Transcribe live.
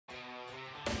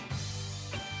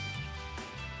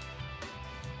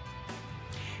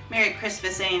Merry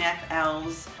Christmas,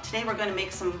 ANFLs. Today we're going to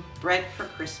make some bread for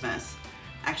Christmas.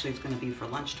 Actually, it's going to be for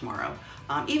lunch tomorrow.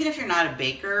 Even if you're not a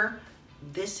baker,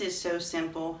 this is so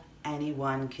simple,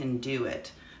 anyone can do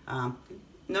it.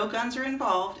 No guns are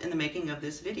involved in the making of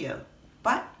this video,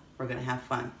 but we're going to have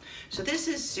fun. So this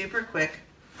is super quick,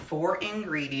 4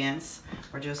 ingredients.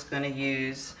 We're just going to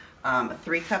use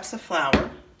 3 cups of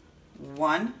flour,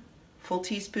 1 full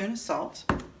teaspoon of salt,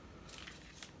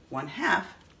 1/2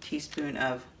 teaspoon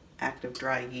of active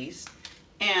dry yeast,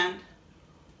 and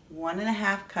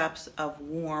 1.5 cups of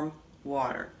warm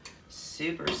water.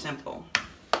 Super simple.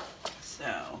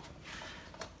 So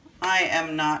I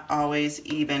am not always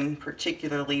even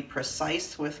particularly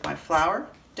precise with my flour.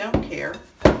 Don't care.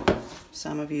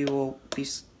 Some of you will be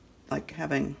like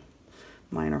having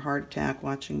minor heart attack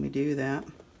watching me do that.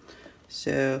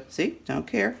 So see, don't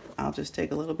care. I'll just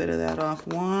take a little bit of that off.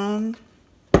 1.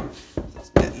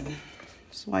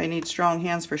 That's why you need strong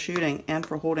hands for shooting and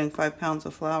for holding 5 pounds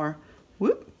of flour.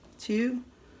 Whoop. 2.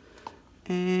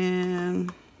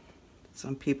 And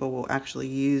some people will actually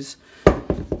use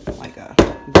like a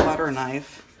butter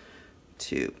knife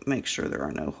to make sure there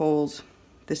are no holes.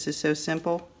 This is so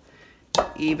simple.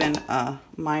 Even a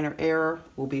minor error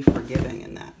will be forgiven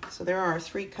in that. So there are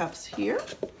 3 cups here.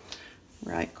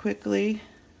 Right quickly,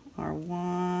 our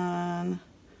 1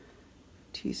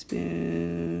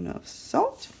 teaspoon of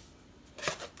salt,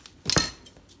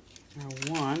 our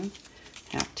 1/2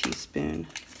 teaspoon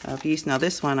of yeast. Now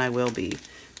this one I will be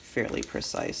fairly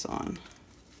precise on.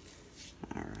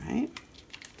 All right.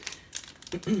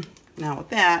 Now with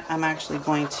that, I'm actually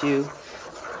going to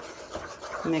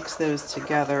mix those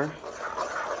together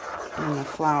in the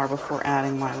flour before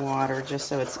adding my water, just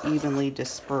so it's evenly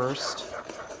dispersed.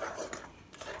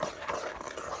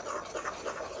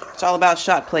 It's all about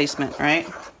shot placement, right?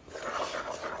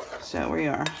 So we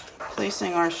are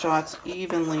placing our shots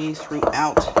evenly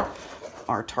throughout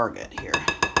our target here.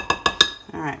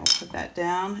 All right, we'll put that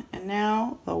down. And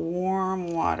now the warm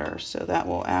water. So that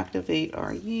will activate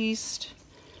our yeast.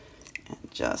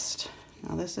 And just,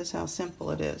 now this is how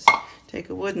simple it is. Take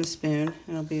a wooden spoon,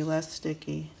 it'll be less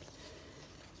sticky.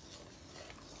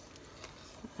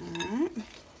 All right.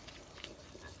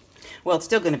 Well, it's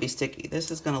still going to be sticky. This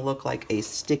is going to look like a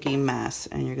sticky mess,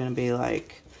 and you're going to be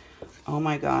like, oh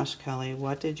my gosh, Kelly,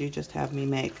 what did you just have me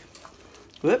make?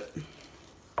 Whoop.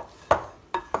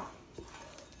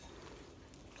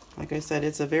 Like I said,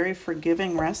 it's a very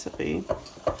forgiving recipe.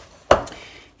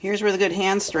 Here's where the good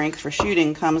hand strength for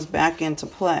shooting comes back into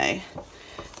play.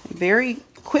 Very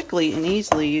quickly and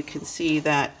easily you can see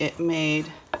that it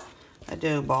made a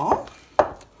dough ball.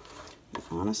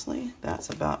 Honestly, that's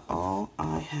about all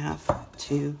I have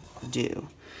to do.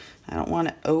 I don't want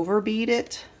to overbeat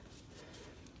it.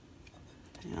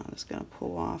 Now I'm just going to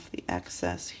pull off the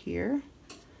excess here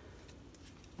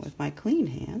with my clean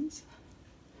hands.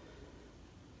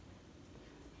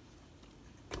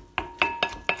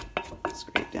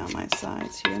 Scrape down my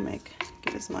sides here,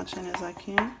 get as much in as I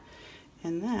can.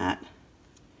 And that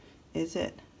is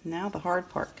it. Now the hard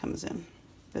part comes in.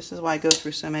 This is why I go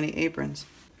through so many aprons.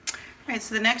 All right,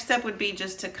 so the next step would be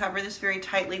just to cover this very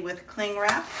tightly with cling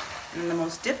wrap. And the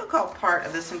most difficult part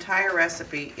of this entire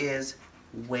recipe is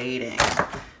waiting.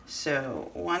 So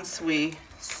once we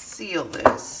seal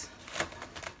this,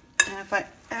 and if I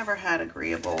ever had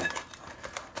agreeable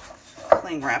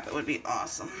cling wrap, it would be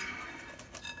awesome.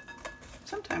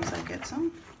 Sometimes I get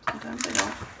some, sometimes I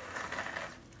don't.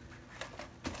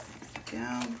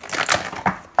 There we go.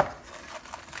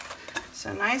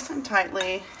 So nice and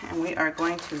tightly, and we are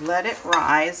going to let it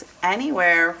rise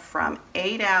anywhere from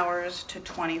 8 hours to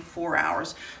 24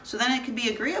 hours. So then it could be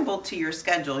agreeable to your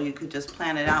schedule. You could just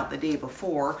plan it out the day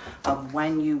before of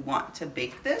when you want to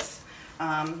bake this,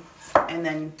 and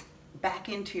then back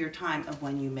into your time of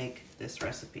when you make this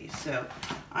recipe. So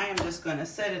I am just going to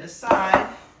set it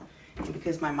aside, and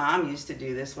because my mom used to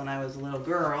do this when I was a little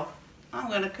girl, I'm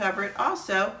going to cover it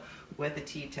also with a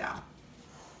tea towel.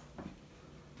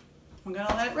 I'm going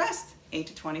to let it rest 8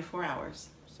 to 24 hours.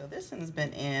 So this one's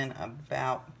been in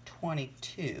about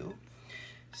 22.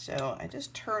 So I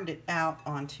just turned it out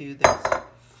onto this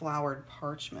floured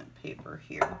parchment paper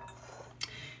here.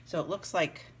 So it looks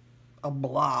like a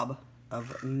blob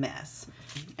of mess.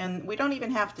 And we don't even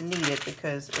have to knead it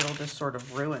because it'll just sort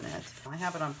of ruin it. I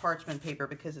have it on parchment paper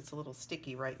because it's a little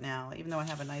sticky right now. Even though I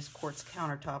have a nice quartz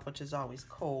countertop, which is always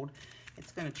cold,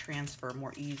 it's going to transfer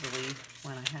more easily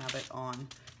when I have it on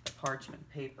the parchment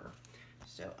paper.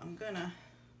 So I'm going to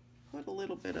put a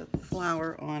little bit of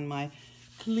flour on my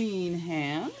clean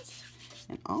hands,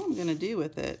 and all I'm going to do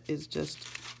with it is just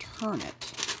turn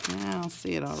it. Now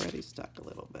see, it already stuck a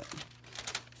little bit.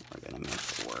 we're gonna make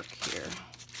it work here.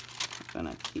 I'm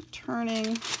gonna keep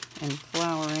turning and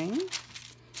flouring.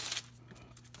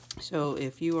 So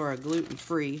if you are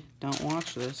gluten-free, don't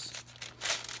watch this,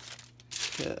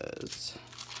 because,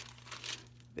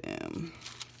 bam,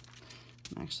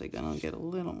 I'm actually gonna get a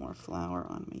little more flour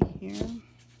on me here. And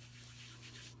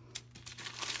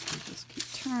just keep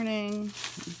turning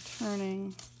and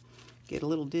turning. Get a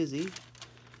little dizzy.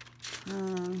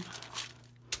 Turn.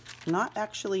 Not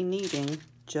actually kneading,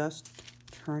 just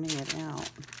turning it out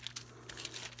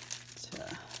to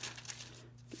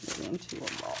get it into a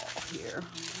ball here.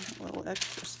 A little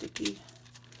extra sticky.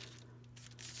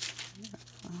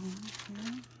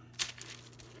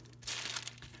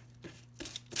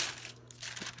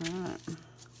 Alright.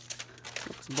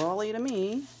 Looks bally to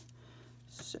me.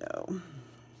 So I'm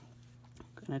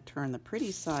going to turn the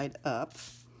pretty side up.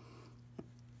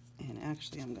 And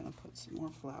actually I'm going to put some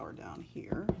more flour down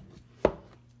here.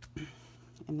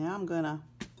 And now I'm going to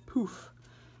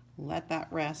let that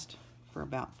rest for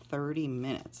about 30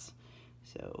 minutes.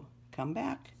 So come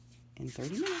back in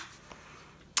 30 minutes.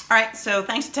 All right, so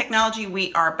thanks to technology,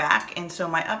 we are back. And so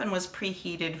my oven was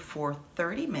preheated for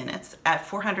 30 minutes at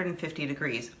 450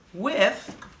 degrees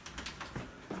with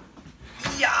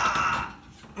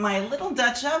my little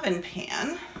Dutch oven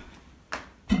pan,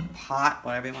 pot,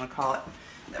 whatever you want to call it,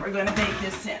 that we're going to bake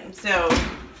this in. So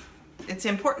it's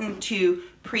important to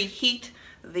preheat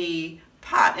the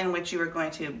pot in which you are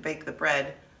going to bake the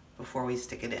bread before we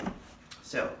stick it in.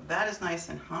 So that is nice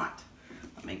and hot.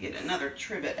 Let me get another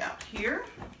trivet out here.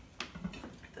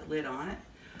 Put the lid on it.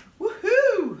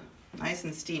 Woohoo! Nice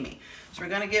and steamy. So we're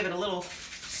going to give it a little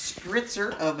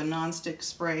spritzer of a nonstick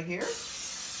spray here.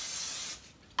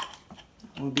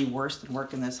 It would be worse than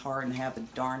working this hard and have the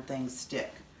darn thing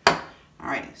stick.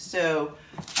 Alrighty, so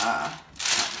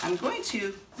I'm going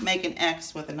to make an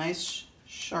X with a nice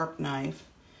sharp knife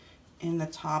in the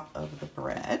top of the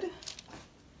bread.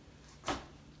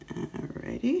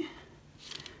 Alrighty.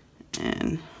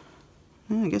 And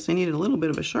well, I guess I needed a little bit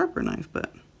of a sharper knife,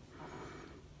 but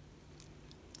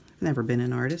I've never been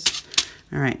an artist.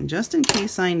 Alright, and just in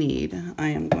case I need, I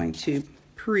am going to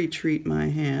pre-treat my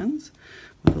hands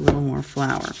with a little more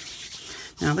flour.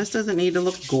 Now this doesn't need to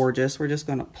look gorgeous. We're just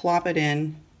going to plop it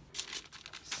in.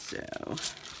 So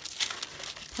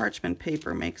parchment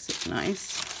paper makes it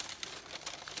nice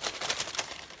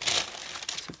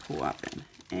to plop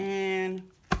in. And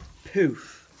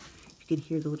poof. You can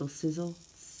hear the little sizzle.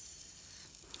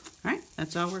 All right,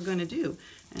 that's all we're going to do.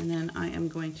 And then I am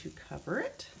going to cover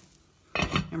it.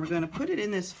 And we're going to put it in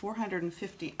this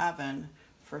 450 oven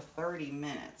for 30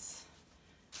 minutes.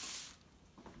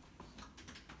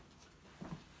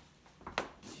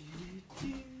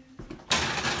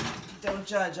 Don't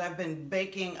judge, I've been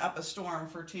baking up a storm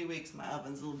for 2 weeks. My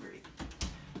oven's a little green.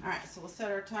 All right, so we'll set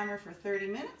our timer for 30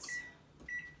 minutes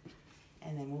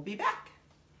and then we'll be back.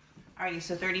 Alrighty,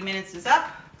 so 30 minutes is up.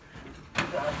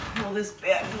 Pull this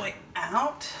bad boy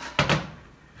out.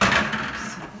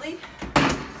 Simply.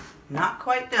 Not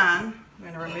quite done. I'm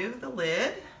going to remove the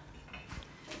lid.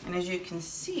 And as you can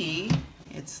see,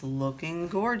 it's looking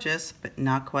gorgeous, but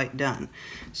not quite done.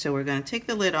 So we're going to take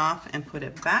the lid off and put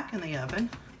it back in the oven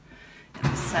in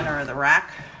the center of the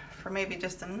rack for maybe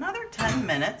just another 10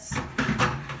 minutes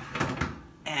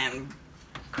and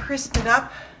crisp it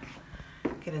up,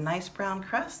 get a nice brown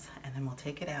crust, and then we'll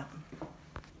take it out.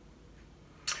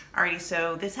 Alrighty,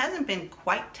 so this hasn't been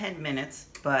quite 10 minutes,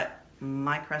 but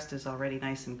my crust is already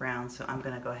nice and brown, so I'm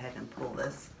going to go ahead and pull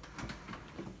this.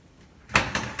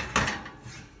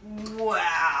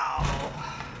 Wow!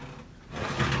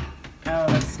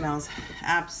 Oh, it smells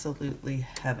absolutely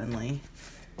heavenly.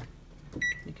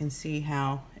 You can see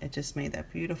how it just made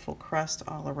that beautiful crust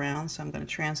all around, so I'm going to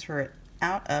transfer it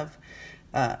out of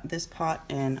this pot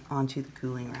and onto the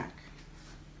cooling rack.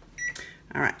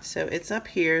 Alright, so it's up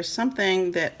here.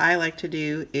 Something that I like to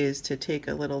do is to take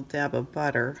a little dab of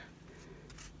butter.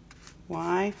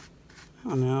 Why? I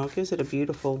don't know, it gives it a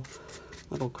beautiful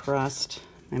little crust.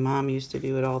 My mom used to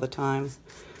do it all the time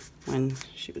when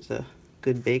she was a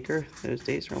good baker. Those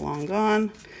days are long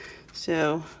gone.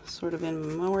 So, sort of in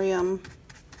memoriam,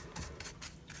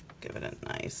 give it a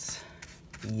nice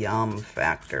yum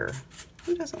factor.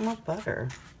 Who doesn't love butter?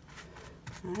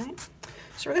 Alright,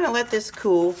 so we're going to let this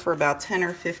cool for about 10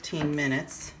 or 15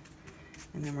 minutes.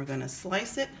 And then we're going to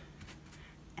slice it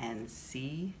and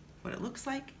see what it looks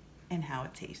like and how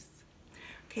it tastes.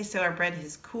 Okay, so our bread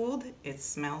has cooled. It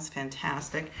smells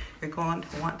fantastic. You're going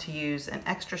to want to use an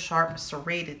extra sharp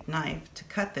serrated knife to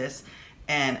cut this.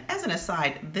 And as an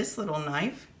aside, this little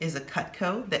knife is a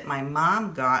Cutco that my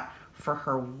mom got for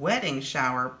her wedding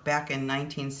shower back in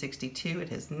 1962. It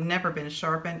has never been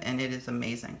sharpened and it is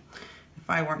amazing. If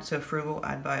I weren't so frugal,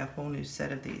 I'd buy a whole new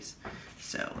set of these.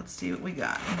 So let's see what we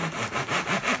got.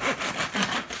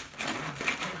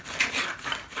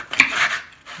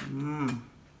 I'm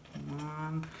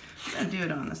gonna do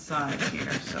it on the sides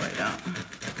here so I don't.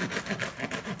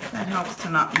 That helps to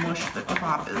not mush the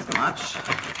top as much.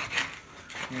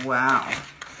 Wow.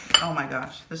 Oh my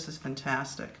gosh, this is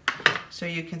fantastic. So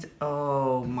you can,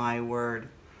 oh my word.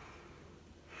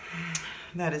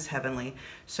 That is heavenly.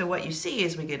 So what you see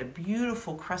is we get a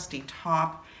beautiful crusty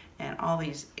top and all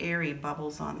these airy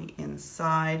bubbles on the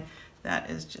inside. That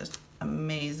is just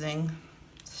amazing.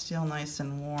 Still nice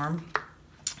and warm.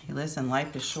 Hey, listen,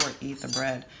 life is short, eat the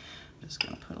bread. I'm just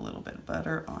gonna put a little bit of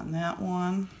butter on that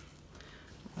one.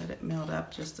 Let it melt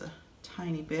up just a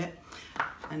tiny bit.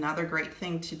 Another great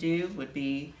thing to do would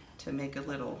be to make a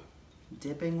little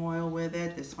dipping oil with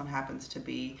it. This one happens to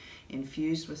be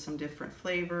infused with some different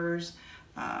flavors.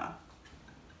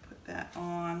 Put that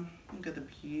on. Look at the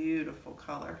beautiful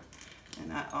color in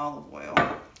that olive oil.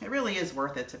 It really is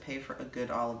worth it to pay for a good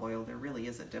olive oil. There really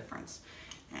is a difference.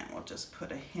 And we'll just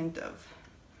put a hint of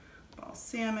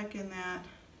balsamic in that.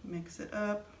 Mix it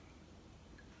up.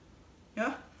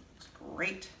 Yeah, it's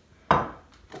great.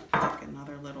 Take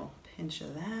another little pinch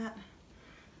of that.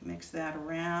 Mix that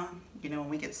around. You know, when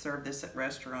we get served this at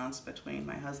restaurants between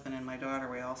my husband and my daughter,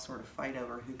 we all sort of fight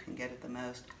over who can get it the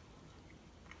most.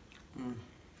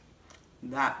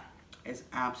 That is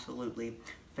absolutely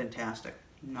fantastic.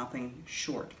 Nothing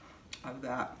short of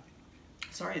that.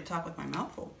 Sorry to talk with my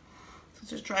mouth full. So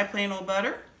just try plain old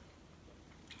butter.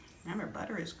 Remember,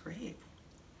 butter is great.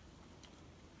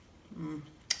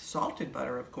 Salted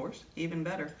butter, of course, even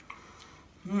better.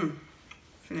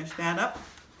 Finish that up.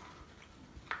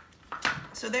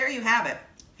 So there you have it,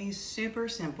 a super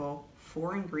simple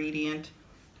 4-ingredient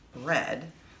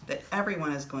bread that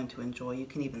everyone is going to enjoy. You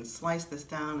can even slice this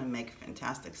down and make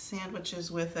fantastic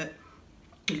sandwiches with it.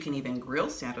 You can even grill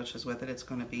sandwiches with it. It's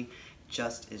going to be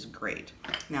just as great.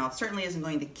 Now, it certainly isn't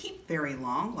going to keep very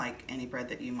long like any bread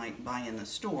that you might buy in the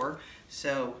store,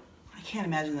 so I can't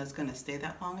imagine that's going to stay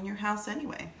that long in your house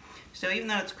anyway. So even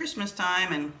though it's Christmas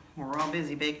time and we're all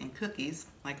busy baking cookies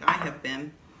like I have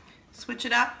been, switch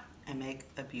it up and make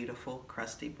a beautiful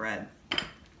crusty bread.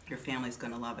 Your family's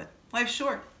going to love it. Life's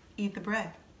short. Eat the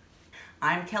bread.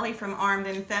 I'm Kelly from Armed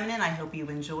and Feminine. I hope you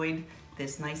enjoyed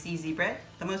this nice easy bread.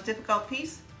 The most difficult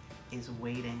piece is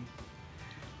waiting.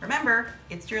 Remember,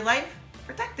 it's your life.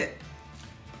 Protect it.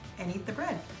 And eat the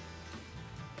bread.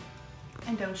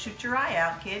 And don't shoot your eye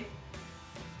out, kid.